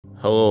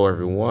Hello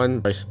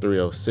everyone,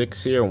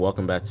 Bryce306 here, and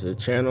welcome back to the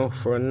channel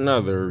for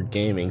another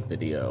gaming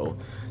video.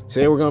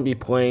 Today we're going to be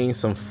playing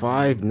some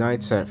Five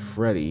Nights at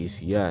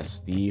Freddy's. Yes,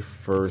 the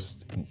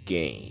first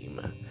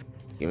game.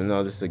 Even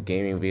though this is a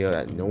gaming video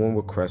that no one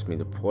requests me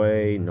to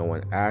play, no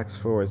one asks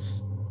for,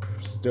 it's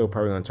still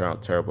probably going to turn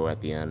out terrible at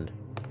the end.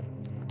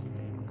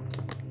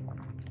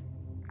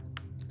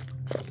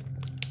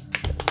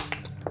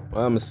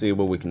 Well, I'm going to see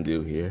what we can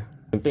do here.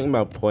 I'm thinking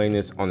about playing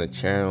this on the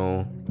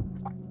channel.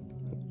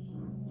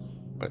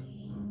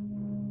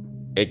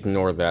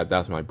 Ignore that,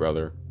 that's my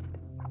brother.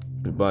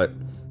 But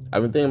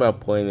I've been thinking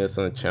about playing this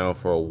on the channel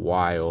for a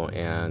while,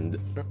 and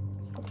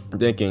I'm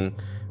thinking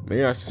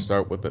maybe I should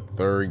start with the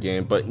third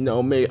game, but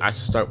no, maybe I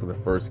should start with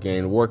the first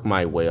game, work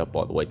my way up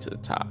all the way to the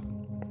top.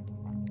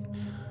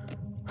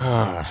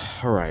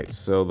 Alright,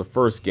 so the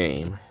first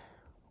game,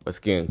 let's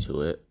get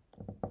into it.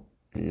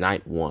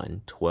 Night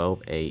 1,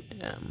 12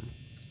 a.m.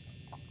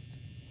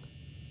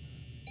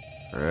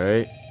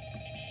 Alright.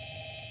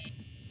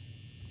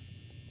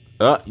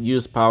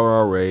 Use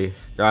power array.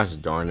 Gosh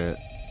darn it.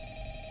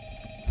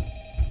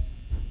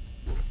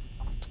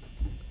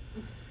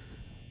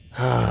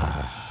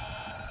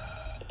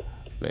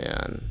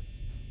 Man.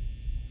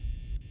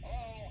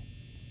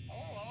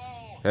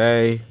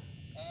 Hey.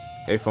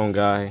 Hey, phone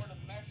guy.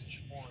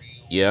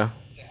 Yeah.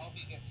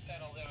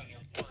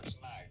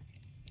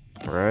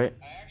 Alright.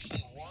 I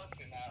actually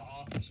worked in that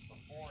office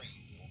before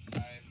you.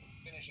 I'm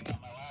finishing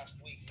up my last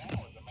week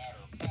now, as a matter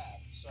of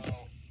fact. So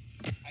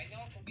I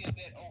know it can be a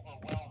bit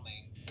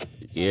overwhelming.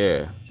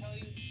 Yeah. I tell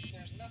you,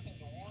 there's nothing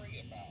to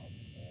worry about.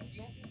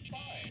 You'll be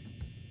fine.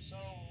 So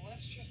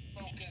let's just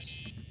focus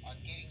on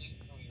getting you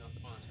through your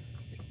first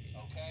week,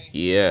 okay?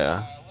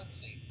 Yeah. Let's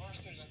see.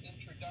 First, there's an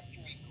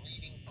introductory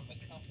greeting from the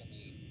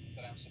company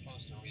that I'm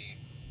supposed to read.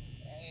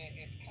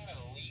 It's kind of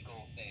a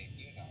legal thing,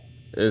 you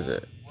know. Is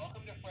it?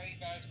 Welcome to Freddy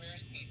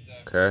Pizza.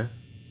 Okay.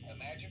 A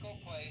magical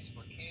place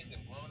for kids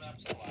and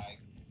grown-ups alike.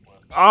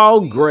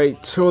 Oh,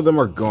 great. Two of them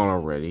are gone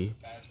already.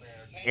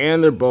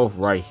 And they're both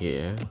right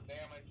here.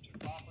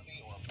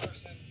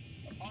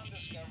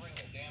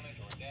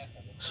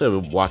 Should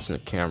have been watching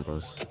the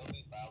cameras.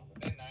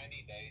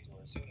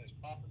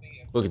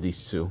 Look at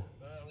these two.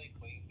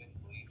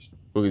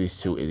 Look at these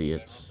two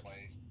idiots.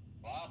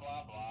 Blah,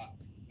 blah, blah.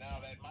 Now,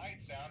 that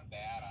might sound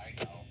bad,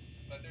 I know,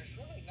 but there's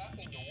really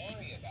nothing to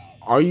worry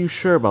about. Are you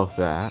sure about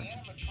that? The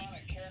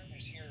animatronic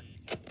characters here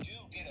do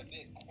get a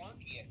bit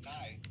quirky at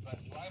night,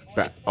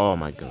 but Oh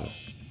my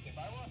goodness. if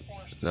I were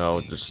forced to No,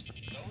 sing just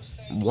those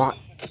same what?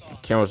 stupid songs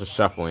Cameras are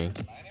shuffling.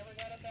 if I never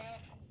got a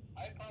bath,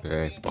 I'd probably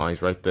Okay, be a Bonnie's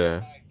bit right there.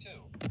 tonight,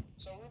 too.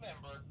 So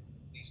remember,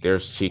 these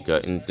There's characters Chica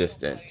hold a in the special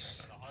distance.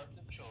 place in the hearts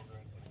of children,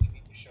 and we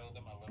need to show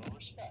them a little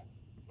respect,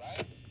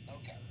 right?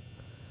 Okay.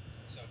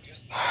 So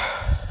just know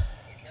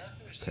the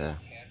characters do Okay.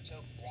 tend to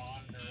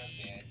wander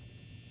a bit.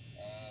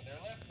 They're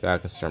left Gotta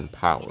conserve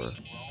power. roaming mode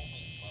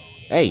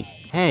at Hey, night.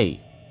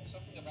 hey.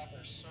 Something about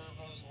their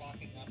servos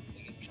locking up if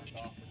they get turned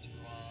off for too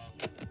long.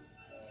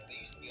 They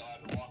used to be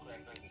allowed to walk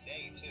around during the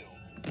day too,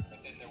 but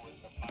then there was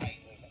the fight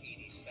of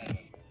 '87.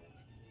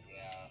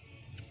 Yeah.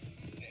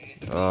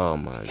 It's Oh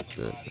amazing my that the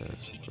human body can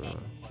goodness, live bro.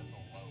 without the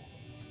frontal lobe,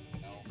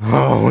 you know?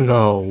 Oh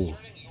no.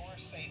 Concerning your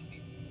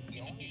safety, the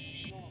only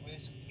real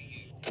risk to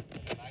you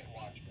as a night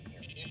watchman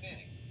here, if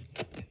any,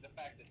 is the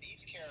fact that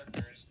these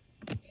characters,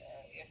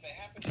 if they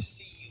happen to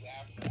see you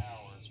after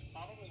hours,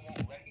 probably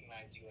won't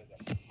recognize you as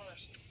a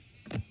person.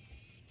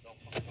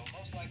 They'll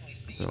most likely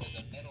see you as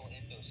a metal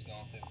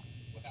endoskeleton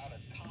without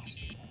its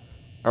costume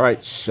on.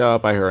 Alright, shut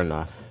up, I heard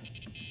enough.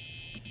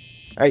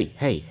 Hey,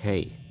 hey,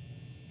 hey.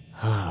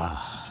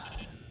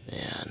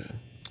 Man.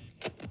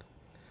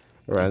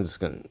 Alright, I'm just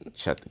gonna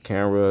check the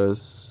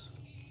cameras.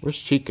 Where's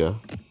Chica?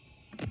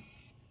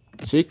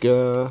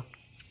 Chica!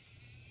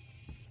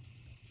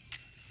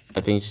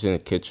 I think she's in the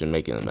kitchen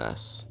making a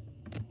mess.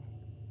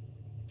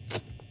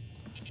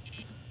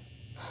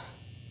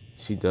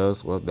 She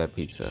does love that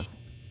pizza.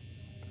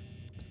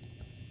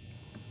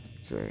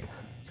 Okay.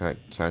 Can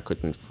I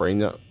quickly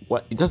frame up?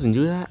 What? It doesn't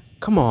do that?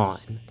 Come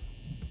on.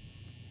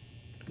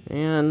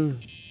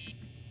 Man.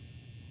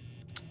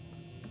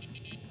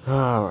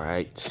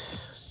 Alright.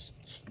 Is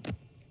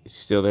he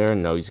still there?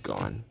 No, he's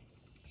gone.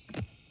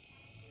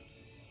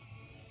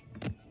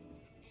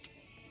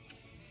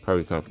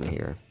 Probably come from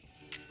here.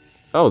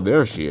 Oh,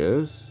 there she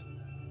is.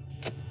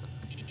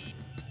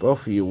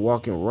 Both of you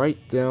walking right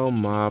down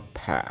my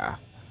path.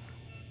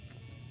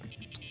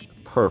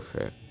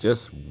 Perfect.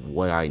 Just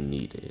what I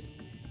needed.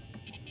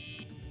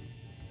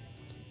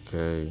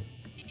 Okay.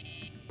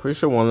 Pretty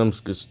sure one of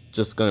them's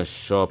just gonna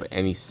show up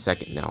any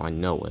second now. I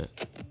know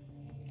it.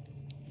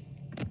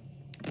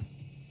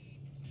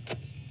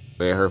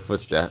 Wait, her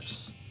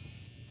footsteps.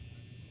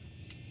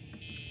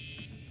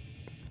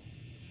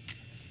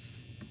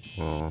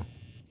 Oh.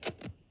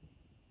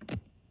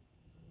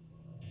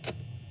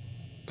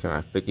 Can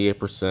I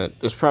 58%?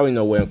 There's probably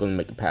no way I'm gonna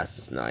make it past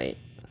this night.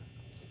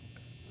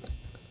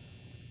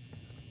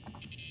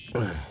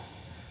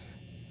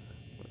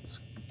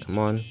 Come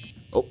on.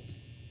 Oh,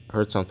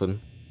 heard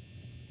something.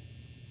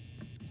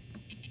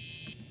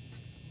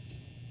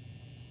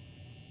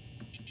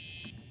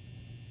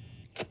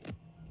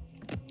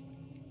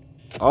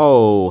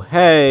 Oh,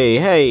 hey,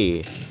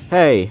 hey,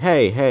 hey,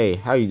 hey, hey,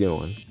 how you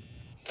doing?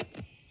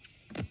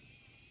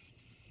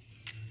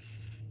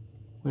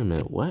 Wait a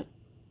minute, what?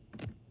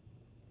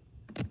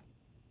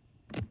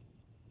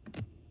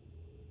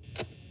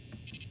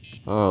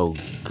 Oh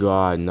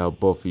God, no,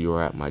 both of you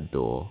are at my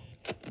door.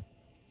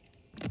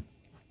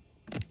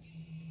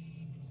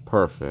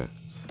 Perfect.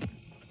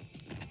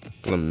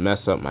 Gonna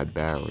mess up my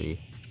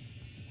battery.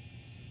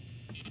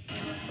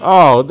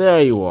 Oh,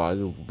 there you are.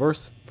 The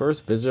first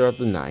visitor of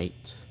the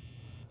night.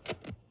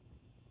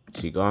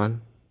 She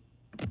gone?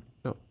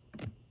 No.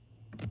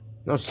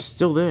 No, she's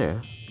still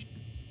there.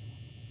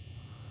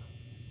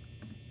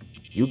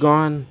 You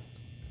gone?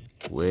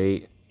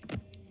 Wait.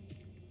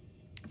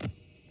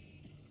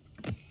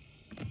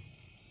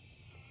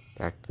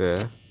 Back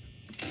there.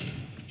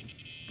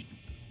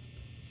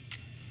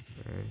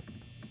 Right.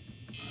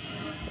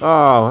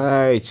 Oh,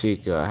 hey,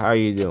 Chica. How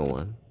you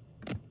doing?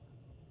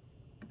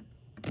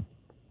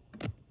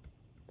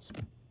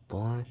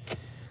 Boy.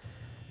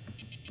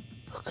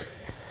 Okay.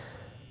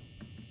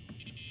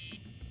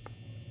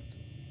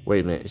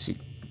 Wait a minute. Is she...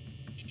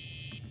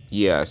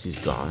 Yeah, she's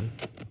gone.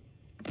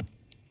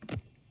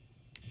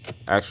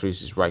 Actually,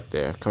 she's right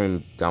there.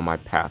 Coming down my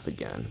path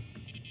again.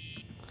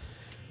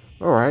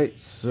 Alright,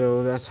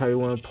 so that's how you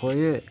want to play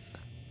it?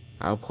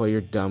 I'll play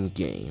your dumb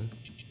game.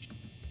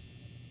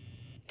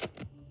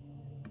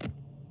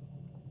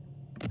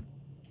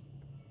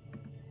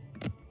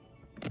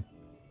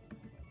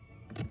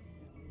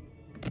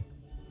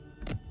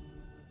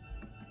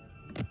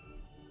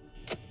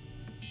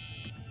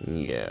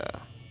 Yeah.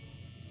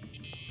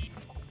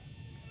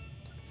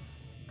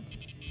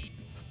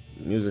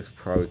 Music's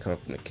probably coming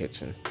from the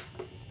kitchen.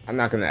 I'm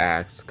not gonna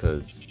ask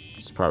because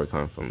it's probably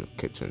coming from the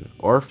kitchen.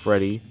 Or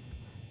Freddy.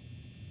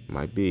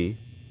 Might be.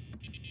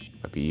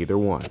 Might be either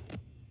one.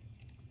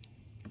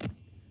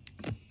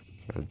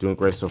 I'm doing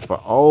great so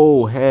far.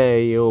 Oh,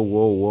 hey, yo,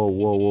 whoa, whoa,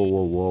 whoa, whoa,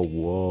 whoa, whoa,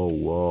 whoa,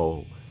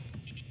 whoa.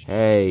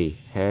 Hey,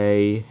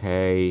 hey,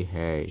 hey,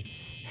 hey.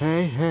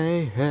 Hey,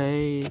 hey,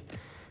 hey.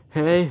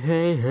 Hey,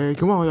 hey, hey.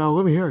 Come on, y'all,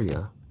 let me hear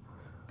ya.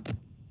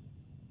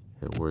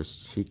 Hey,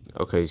 where's she?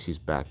 Okay, she's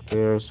back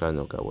there, so I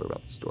don't gotta worry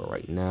about this door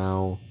right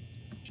now.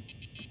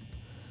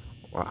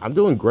 Well, I'm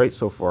doing great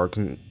so far.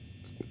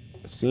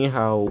 Seeing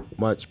how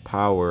much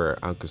power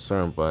I'm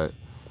concerned, but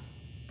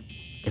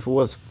if it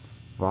was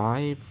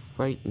 5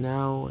 right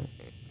now,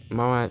 I'm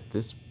at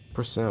this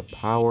percent of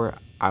power,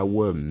 I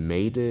would have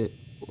made it,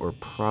 or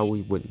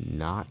probably would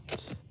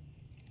not.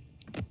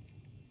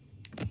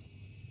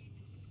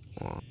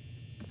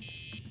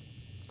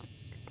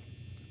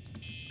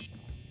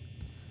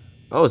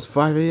 Oh, it's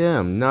 5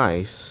 a.m.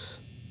 Nice.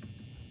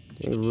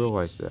 Didn't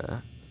realize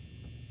that.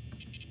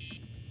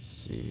 Let's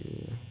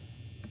see.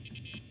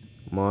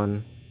 Come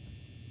on.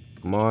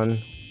 Come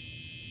on.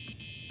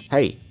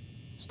 Hey,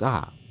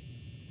 stop.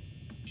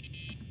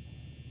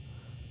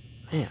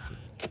 Man.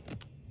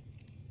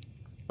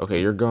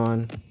 Okay, you're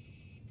gone.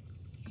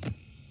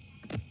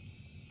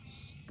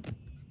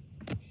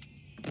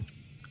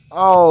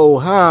 Oh,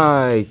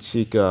 hi,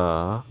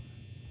 Chica.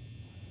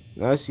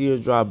 Nice to see you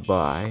drop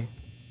by.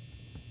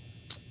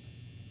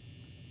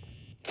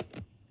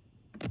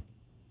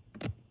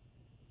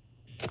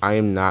 I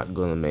am not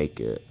gonna make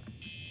it.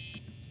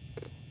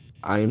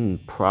 I'm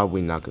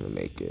probably not gonna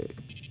make it.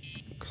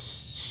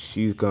 'Cause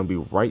she's gonna be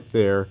right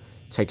there,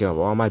 taking up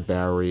all my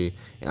battery,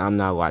 and I'm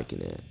not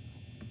liking it.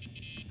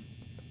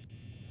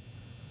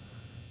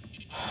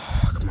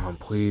 Come on,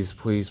 please,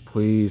 please,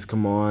 please,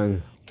 come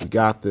on. We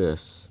got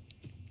this.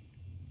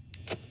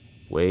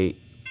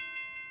 Wait.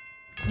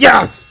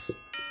 Yes!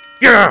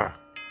 Yeah!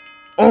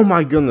 Oh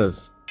my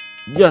goodness.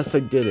 Yes,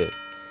 I did it.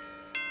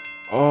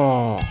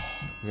 Oh,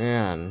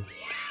 man.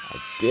 I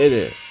did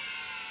it.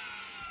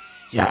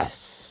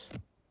 Yes.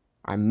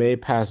 I made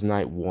it past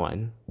night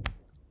 1.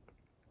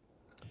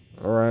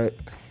 Alright.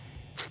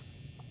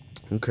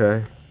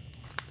 Okay.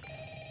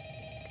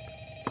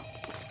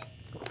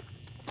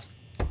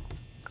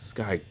 This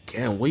guy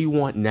again. What do you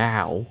want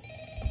now?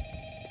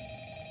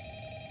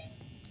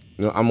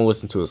 You know, I'm gonna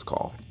listen to his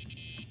call.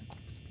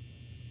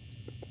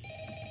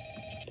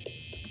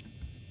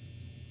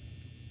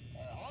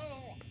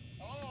 Hello?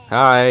 Hello?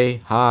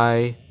 Hi.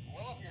 Hi.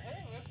 Well, if you're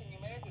hearing this and you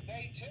made it to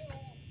day 2,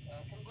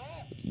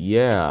 congrats.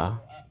 Yeah.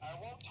 I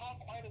won't talk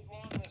quite as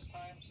long this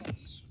time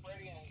since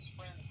Freddy and his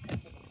friends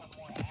tend to become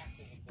more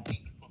active as the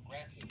week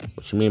progresses.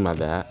 What you mean by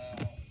that?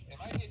 It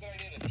might be a good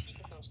idea to peek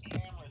at those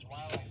cameras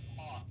while I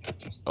talk,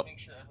 just to make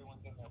sure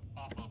everyone's in their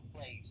proper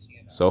place,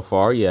 you know. So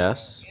far,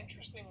 yes.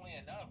 Interestingly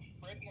enough,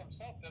 Freddy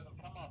himself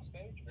doesn't come off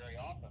stage very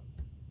often.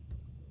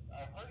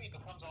 I've heard he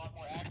becomes a lot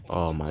more active.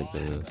 Oh my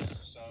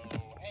goodness. So,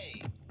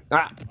 hey,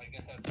 Ah! I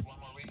guess that's one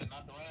more reason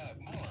not to run out of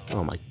power.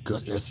 Oh my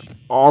goodness.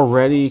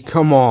 Already?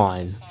 Come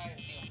on.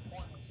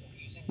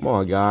 Come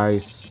on,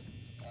 guys.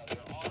 There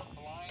are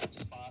blind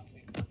spots in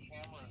your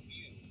camera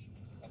view,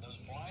 and those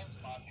blind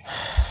spots have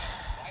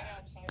right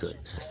outside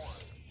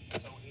Goodness. your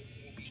door. So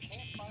if you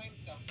can't find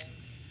something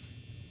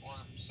or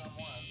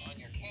someone on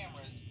your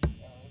cameras,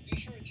 be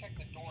sure to check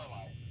the door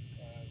light.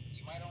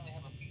 You might only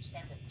have a few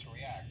seconds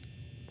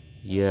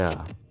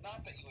Yeah.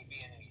 Not that you would be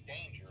in any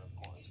danger, of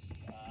course.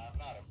 I'm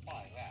not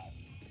implying that.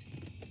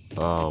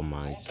 Oh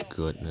my Also, check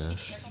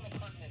goodness. on the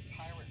curtain in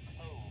Pirate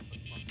Cove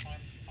from time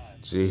to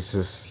time.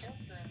 Jesus. The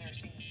character in there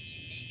seems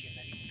unique in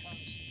that he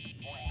becomes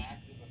more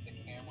active if the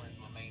cameras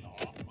remain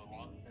off for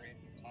long periods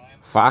of time.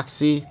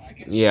 Foxy? I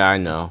guess Yeah, I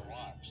it's know.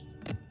 watched.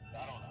 I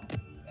don't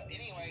know.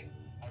 Anyway,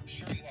 I'm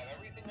sure you have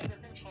everything under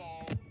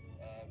control.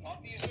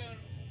 Talk to you soon.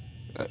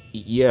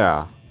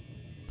 Yeah.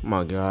 Come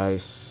on,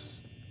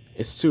 guys.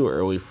 It's too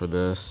early for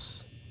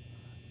this.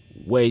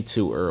 Way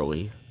too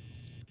early.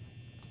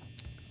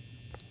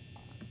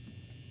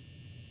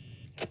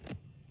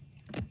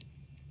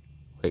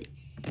 Wait.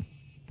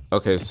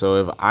 Okay,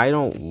 so if I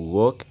don't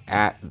look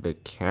at the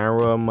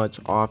camera much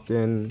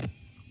often...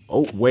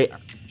 Oh, wait.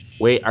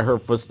 Wait, I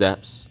heard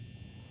footsteps.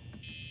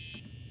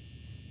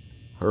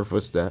 Heard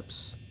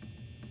footsteps.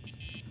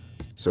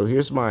 So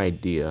here's my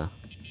idea.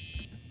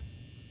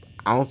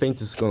 I don't think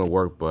this is gonna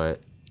work,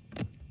 but...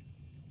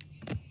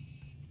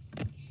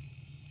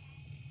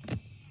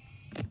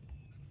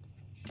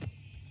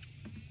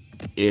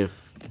 if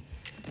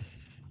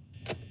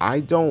I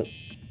don't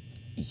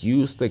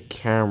use the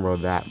camera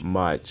that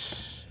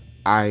much,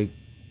 I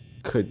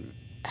could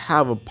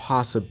have a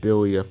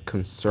possibility of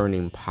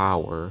concerning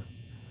power,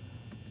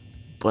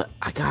 but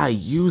I gotta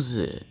use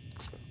it.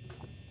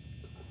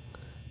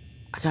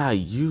 I gotta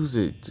use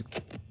it to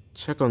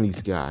check on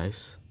these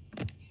guys.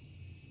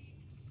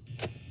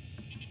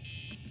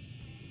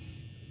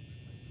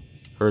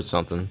 Heard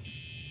something.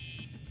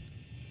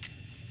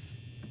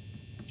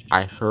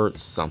 I heard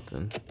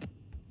something.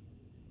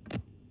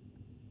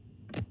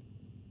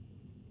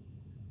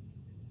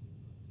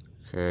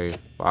 Okay,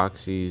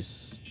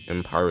 Foxy's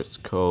in Pirates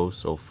Cove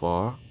so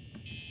far.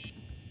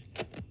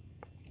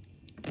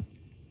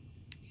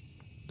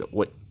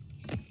 Wait.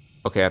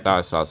 Okay, I thought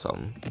I saw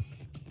something.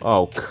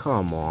 Oh,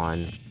 come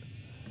on.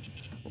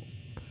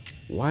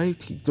 Why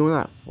is he doing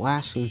that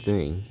flashing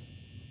thing?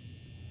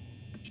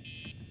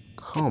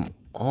 Come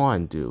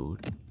on,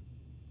 dude.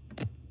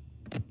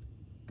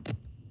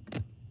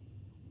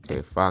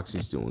 Okay,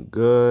 Foxy's doing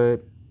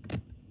good.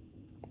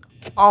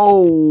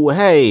 Oh,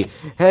 hey,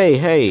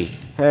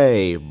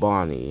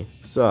 Bonnie.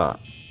 What's up?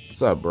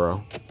 What's up,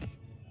 bro?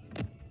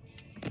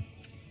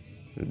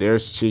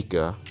 There's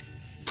Chica.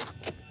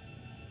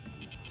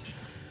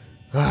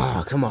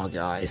 Ah, come on,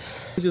 guys.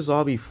 We just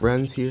all be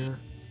friends here.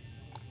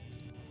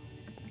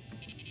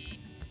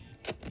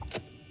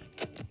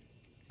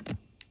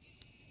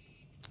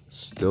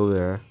 Still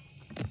there.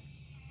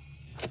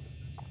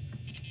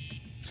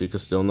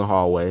 Chica's still in the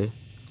hallway.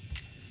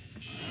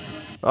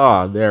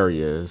 Oh, there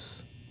he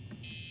is.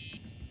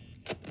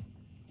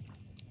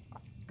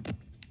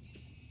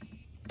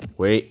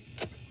 Wait.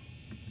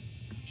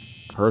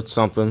 Heard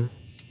something.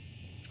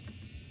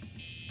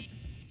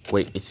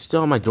 Wait, is he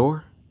still on my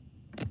door?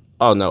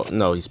 Oh,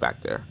 no, he's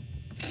back there.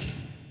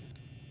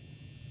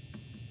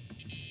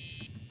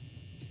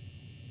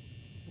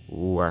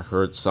 Ooh, I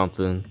heard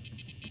something.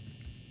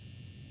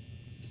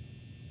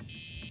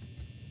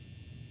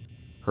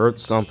 Heard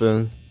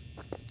something.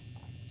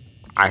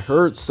 I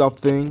heard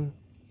something.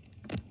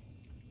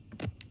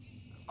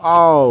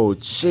 Oh,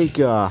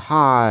 Chica,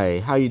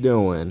 hi. How you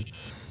doing?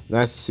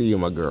 Nice to see you,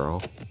 my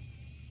girl.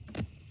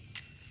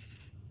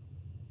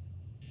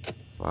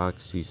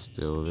 Foxy's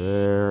still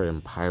there in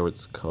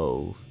Pirates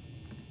Cove.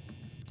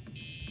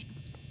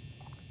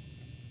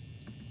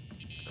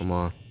 Come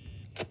on.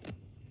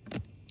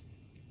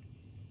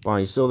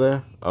 Bonnie, you still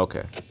there?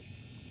 Okay.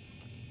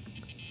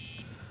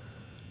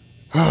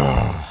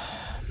 Man.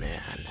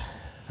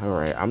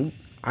 Alright,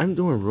 I'm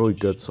doing really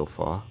good so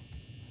far.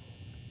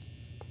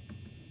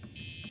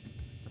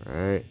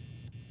 Alright.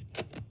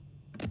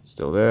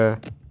 Still there?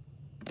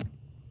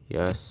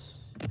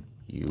 Yes,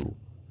 you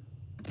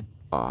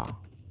are.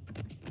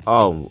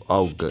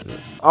 Oh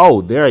goodness.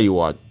 Oh, there you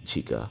are,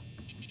 Chica.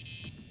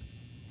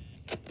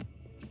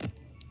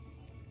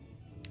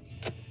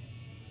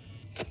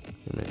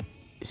 Wait a minute.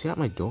 Is he at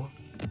my door?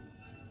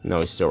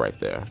 No, he's still right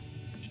there.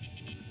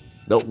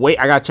 No, wait,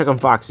 I gotta check on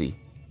Foxy.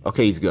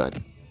 Okay, he's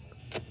good.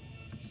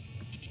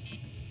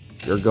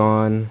 You're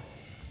gone.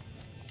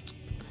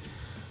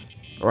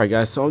 Alright,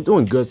 guys, so I'm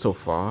doing good so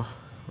far.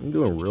 I'm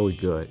doing really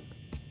good.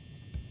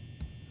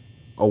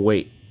 Oh,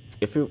 wait.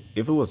 If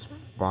it was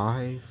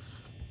 5...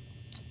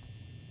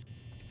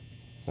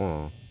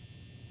 Oh.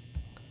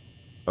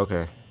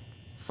 Okay.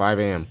 5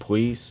 a.m.,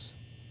 please.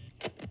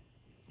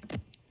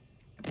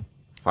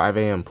 5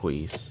 a.m.,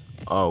 please.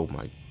 Oh,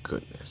 my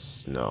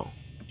goodness. No.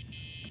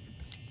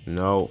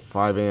 No,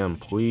 5 a.m.,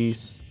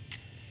 please.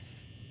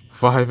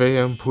 5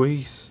 a.m.,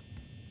 please.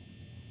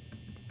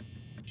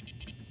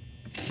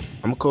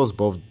 I'm gonna close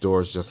both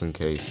doors just in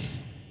case.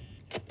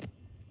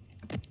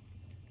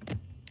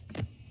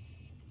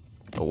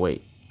 Oh,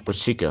 wait. Where's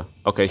Chica?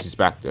 Okay, she's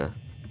back there.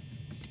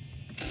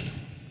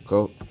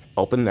 Go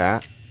open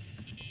that.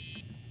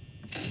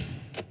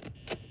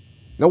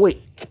 No,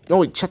 wait. No,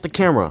 wait. Check the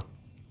camera.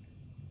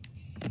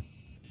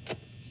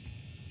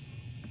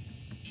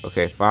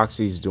 Okay,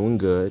 Foxy's doing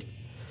good.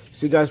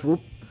 See, guys,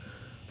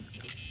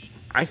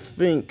 I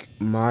think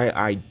my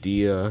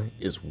idea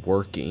is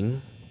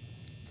working.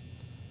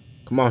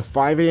 Come on,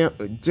 5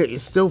 a.m.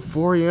 It's still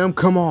 4 a.m.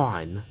 Come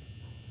on.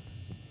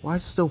 Why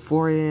is it still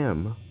 4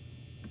 a.m.?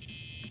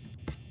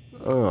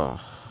 Ugh.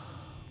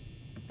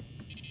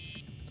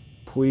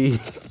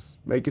 Please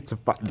make it to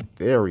 5.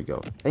 There we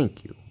go.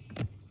 Thank you.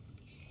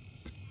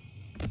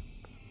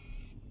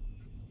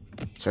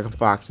 Checking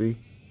Foxy.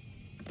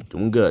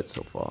 Doing good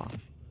so far.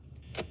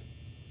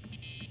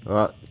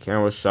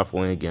 Camera's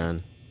shuffling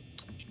again.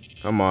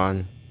 Come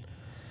on.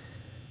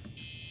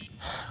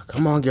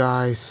 Come on,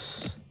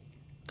 guys.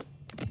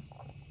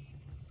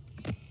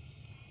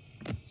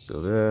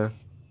 Still there.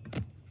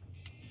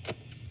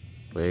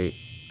 Wait.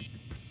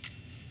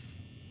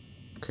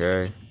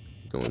 Okay.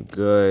 Doing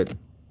good.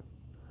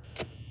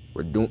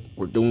 We're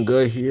doing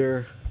good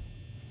here.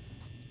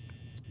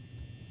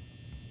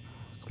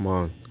 Come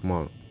on, come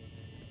on.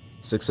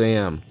 6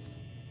 a.m.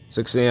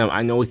 6 a.m.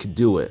 I know we could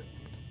do it.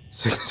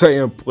 6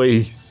 a.m.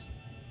 please.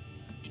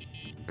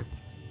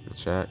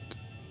 Check.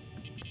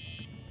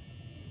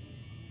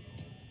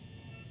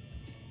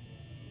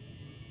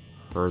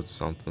 Heard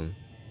something.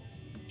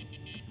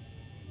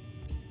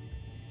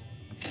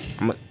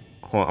 Hold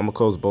on, I'm gonna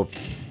close both.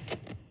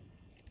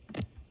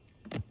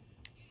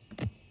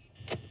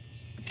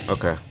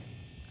 Okay.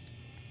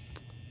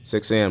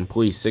 6 a.m.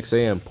 please. 6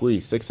 a.m.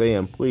 please. 6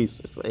 a.m. please.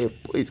 6 a.m.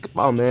 please. Come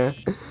on, man.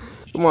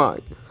 Come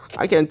on.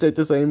 I can't take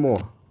this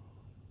anymore.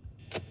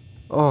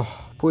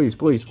 Oh, please,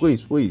 please,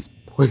 please, please,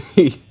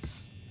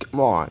 please. Come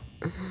on.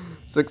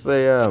 6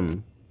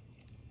 a.m.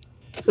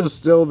 You're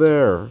still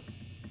there.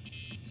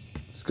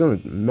 It's gonna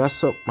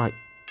mess up my...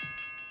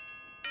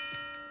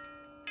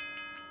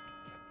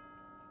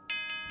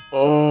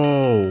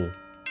 Oh.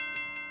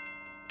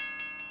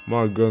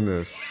 My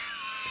goodness.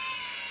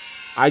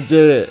 I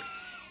did it.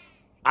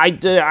 I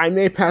did it. I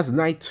made it past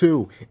night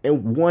 2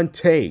 in one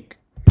take.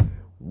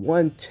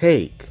 One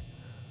take.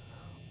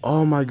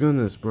 Oh my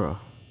goodness, bro.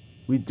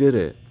 We did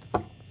it.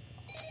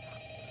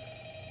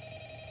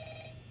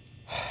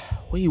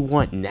 What do you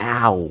want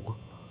now?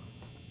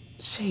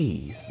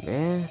 Jeez,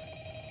 man.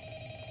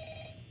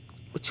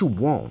 What you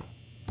want?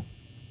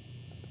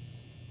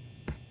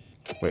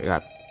 Wait,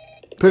 I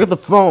pick up the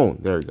phone.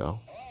 There we go.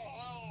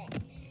 Hello.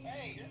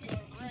 Hey, you're doing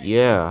great.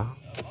 Yeah.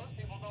 Most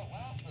people don't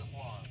last this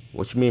long.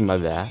 What you mean by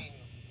that? I mean,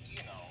 you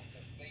know,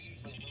 they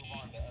usually move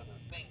on to other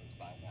things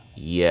by now.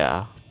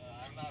 Yeah.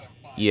 I'm not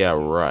implying. Yeah,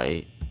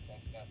 right.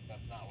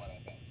 That's not what I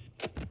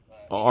meant.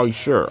 Oh, are you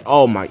sure?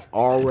 Oh my,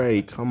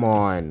 already, come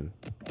on.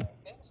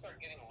 Things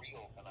start getting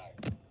real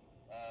tonight.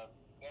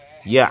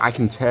 Yeah, I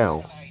can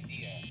tell. I have an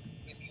idea.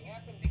 If you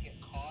happen to get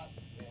caught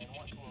and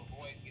want to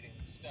avoid getting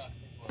stuffed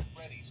into a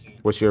Freddy suit,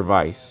 What's your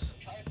advice?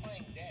 try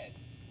playing dead.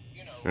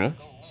 You know, Hmm? go limp.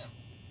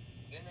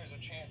 Then there's a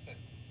chance that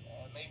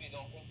maybe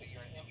they'll think that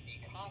you're an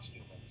empty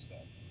costume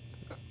instead.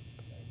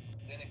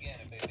 Then again,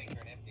 if they think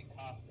you're an empty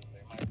costume,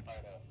 they might try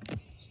to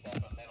stuff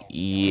a metal.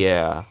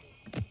 Yeah.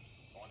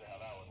 I wonder how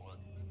that would work.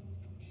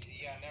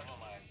 Yeah, never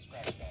mind.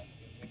 Scratch that.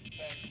 It's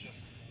best just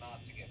not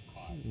to get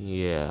caught.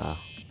 Yeah.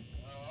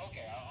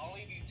 Okay, I'll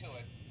leave you to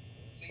it.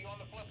 See you on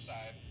the flip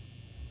side.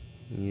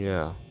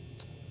 Yeah.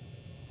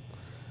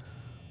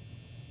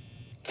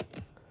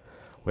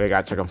 Wait, I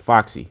gotta check on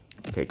Foxy.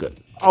 Okay, good.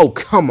 Oh,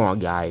 come on,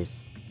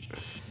 guys.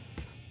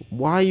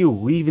 Why are you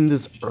leaving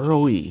this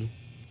early?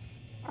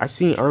 I've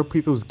seen other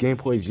people's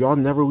gameplays. Y'all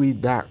never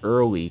leave that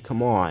early.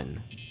 Come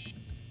on.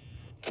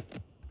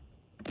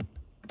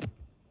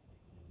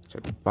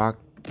 Check Fox.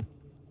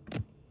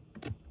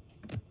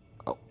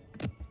 Oh.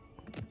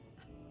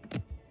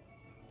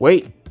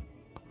 Wait.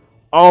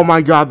 Oh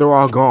my god, they're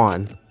all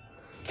gone.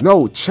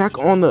 No, check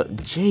on the...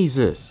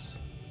 Jesus.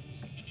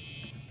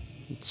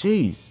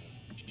 Jeez.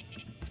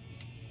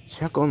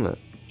 Check on the...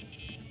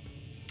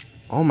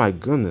 Oh my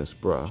goodness,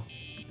 bro.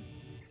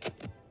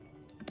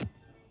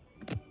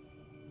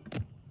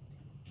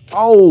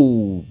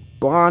 Oh,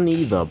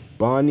 Bonnie the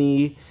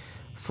Bunny.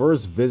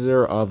 First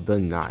visitor of the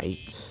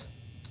night.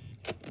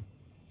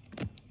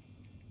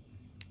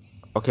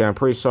 Okay, I'm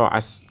pretty sure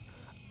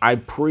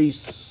I'm pretty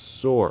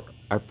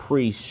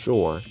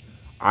sure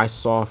I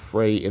saw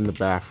Freddy in the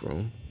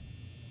bathroom.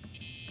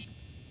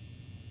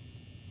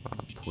 Oh,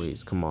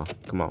 please, come on,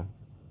 come on.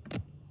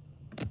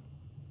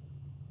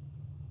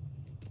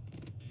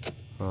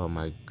 Oh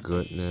my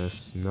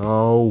goodness,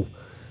 no.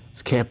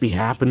 This can't be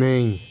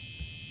happening.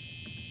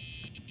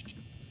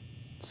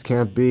 This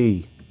can't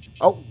be.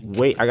 Oh,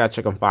 wait, I gotta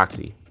check on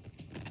Foxy.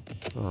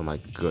 Oh my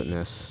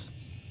goodness.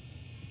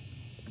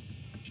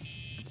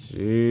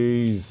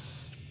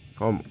 Jeez.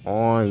 Come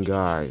on,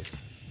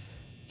 guys.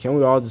 Can't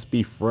we all just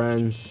be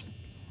friends?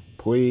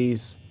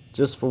 Please?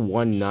 Just for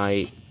one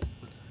night.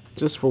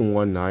 Just for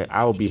one night.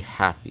 I will be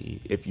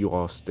happy if you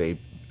all stay.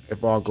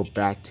 If all go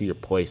back to your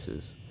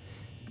places.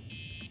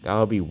 That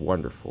would be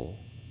wonderful.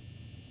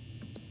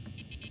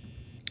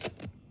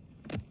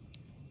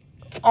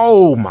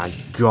 Oh my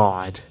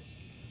god.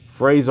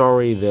 Frey's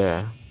already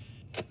there.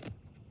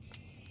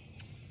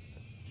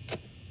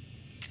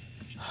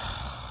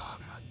 Oh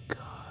my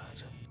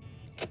god.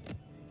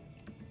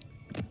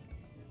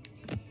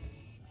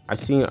 I've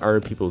seen other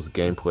people's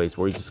gameplays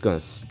where you're just gonna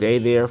stay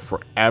there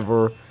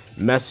forever,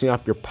 messing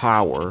up your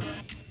power.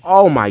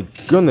 Oh my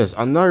goodness,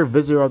 another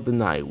visitor of the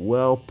night.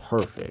 Well,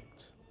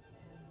 perfect.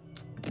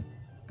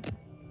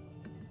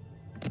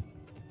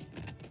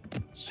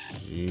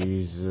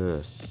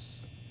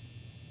 Jesus.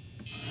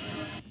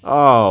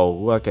 Oh,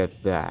 look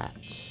at that.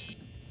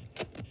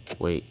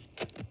 Wait.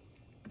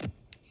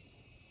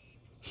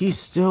 He's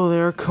still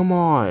there? Come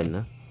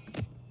on.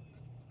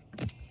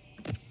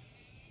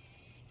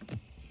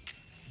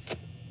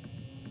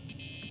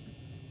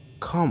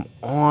 Come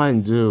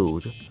on,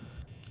 dude.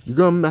 You're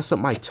gonna mess up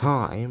my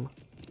time.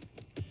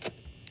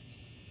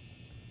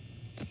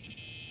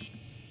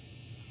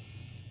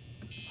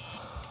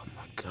 Oh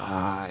my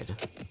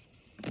god.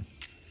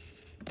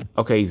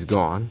 Okay, he's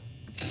gone.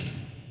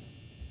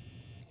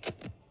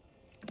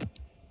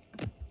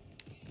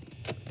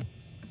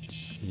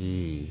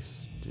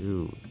 Jeez,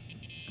 dude.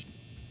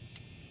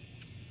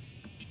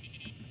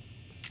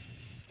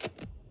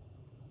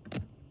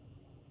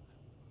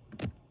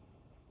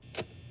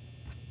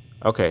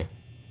 Okay.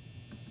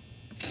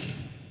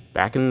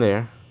 Back in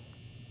there.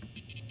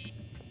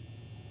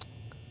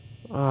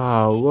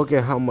 Oh, look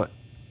at how much.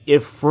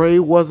 If Freddy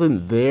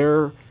wasn't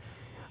there,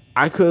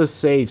 I could have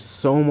saved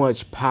so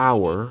much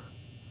power.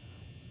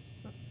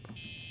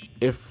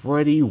 If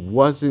Freddy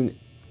wasn't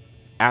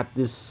at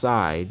this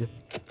side,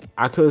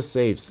 I could have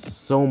saved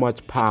so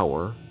much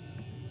power.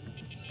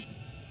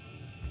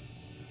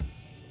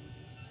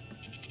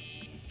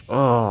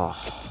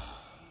 Oh.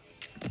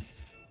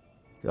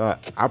 God,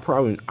 I'm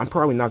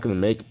probably not gonna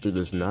make it through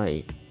this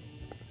night.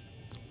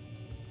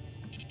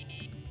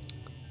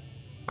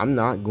 I'm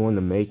not going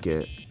to make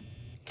it.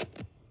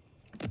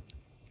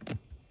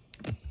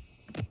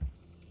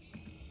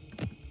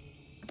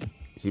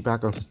 Is he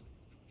back on?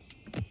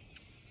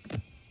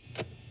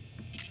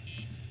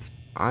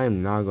 I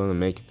am not going to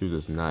make it through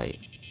this night.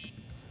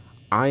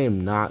 I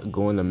am not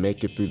going to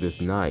make it through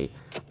this night.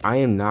 I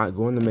am not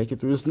going to make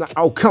it through this night.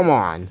 Oh, come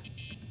on.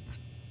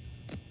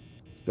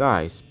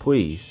 Guys,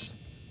 please.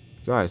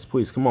 Guys,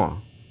 please, come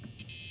on.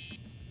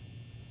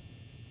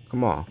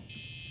 Come on.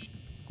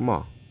 Come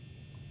on.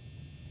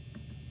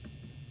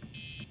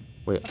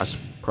 Wait, I should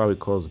probably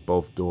close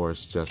both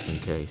doors just in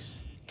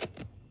case.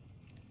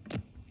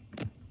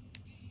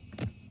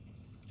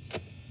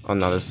 Oh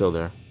no, they're still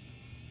there.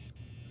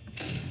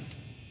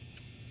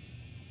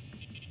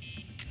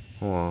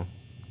 Hold on.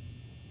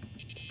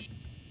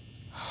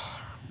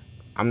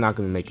 I'm not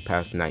gonna make it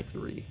past night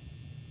 3.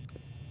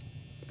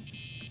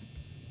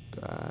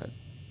 God.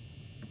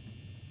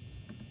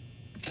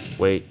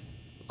 Wait.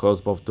 Close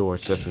both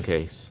doors just in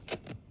case.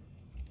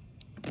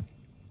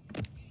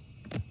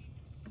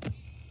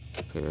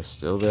 Okay, they're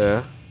still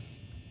there.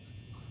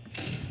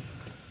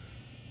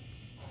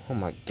 Oh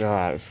my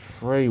god, if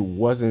Freddy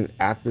wasn't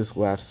at this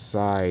left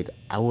side,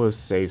 I would have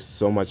saved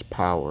so much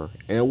power.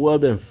 And it would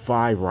have been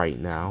 5 right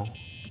now.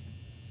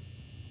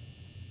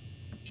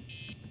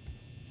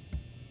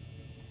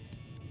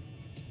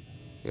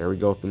 There we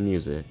go with the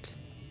music.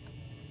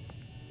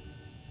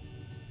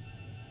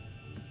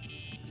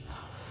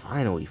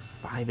 Finally,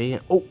 5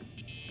 a.m. Oh!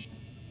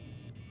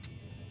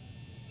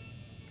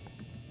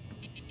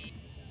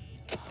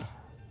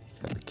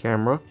 Got the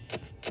camera.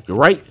 You're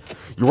right.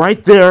 You're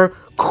right there.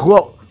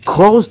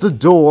 Close the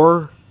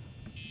door.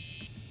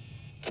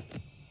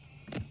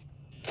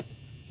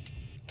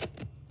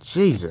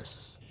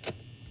 Jesus.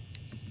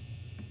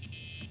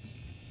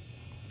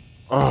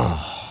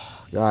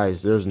 Oh,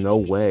 guys, there's no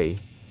way.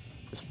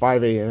 It's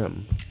 5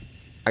 a.m.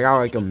 I got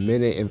like a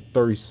minute and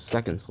 30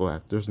 seconds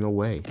left. There's no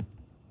way.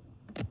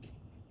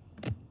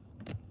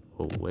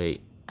 Oh,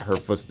 wait. I heard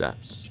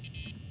footsteps.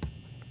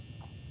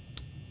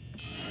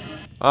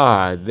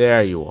 Ah,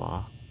 there you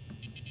are.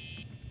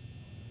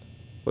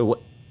 Wait,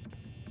 what?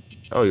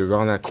 Oh, you're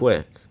gone that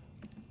quick.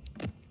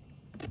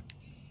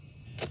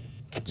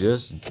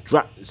 Just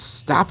drop.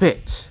 Stop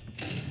it.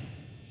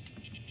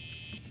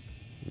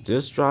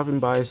 Just dropping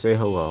by to say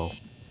hello.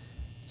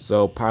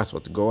 So,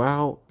 possible to go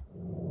out.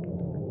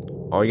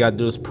 All you gotta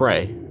do is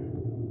pray.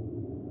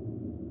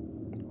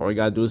 All you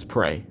gotta do is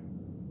pray.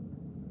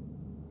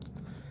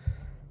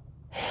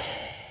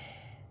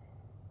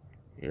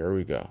 Here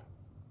we go.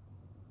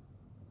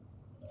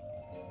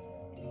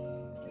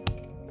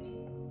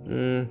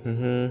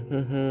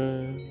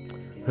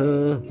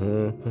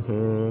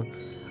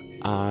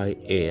 I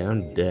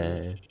am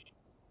dead.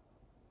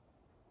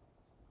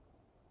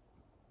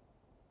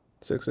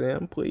 6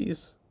 a.m.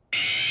 please.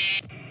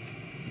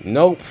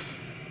 Nope.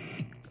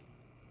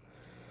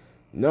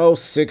 No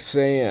 6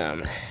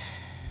 a.m.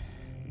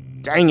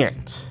 Dang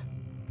it.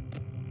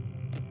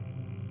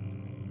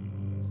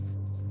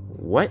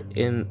 What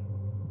in...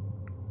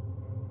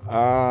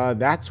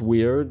 that's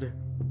weird.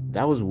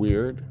 That was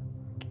weird.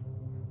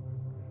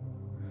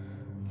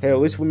 Hey, at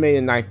least we made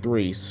it night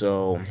 3,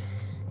 so...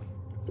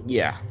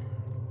 yeah.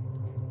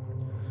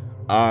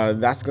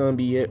 That's gonna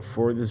be it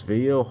for this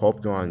video.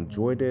 Hope you all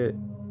enjoyed it.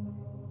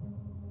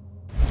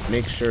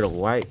 Make sure to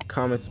like,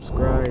 comment,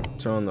 subscribe,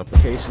 turn on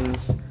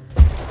notifications.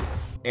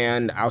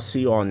 And I'll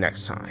see you all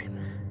next time.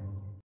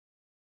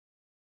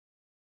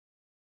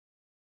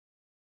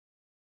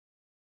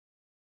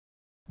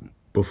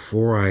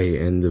 Before I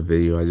end the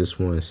video, I just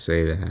want to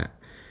say that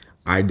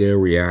I did a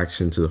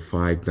reaction to the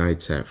Five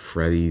Nights at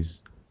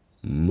Freddy's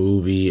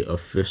movie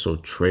official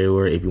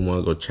trailer. If you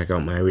want to go check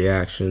out my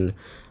reaction,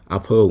 I'll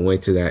put a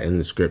link to that in the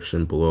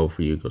description below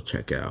for you to go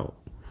check out.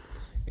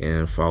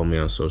 And follow me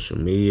on social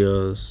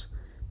medias: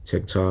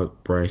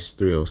 TikTok,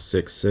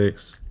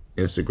 Bryce3066,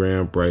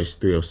 Instagram,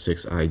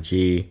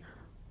 Bryce306IG.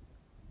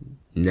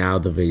 Now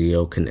the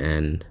video can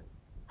end.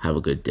 Have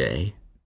a good day.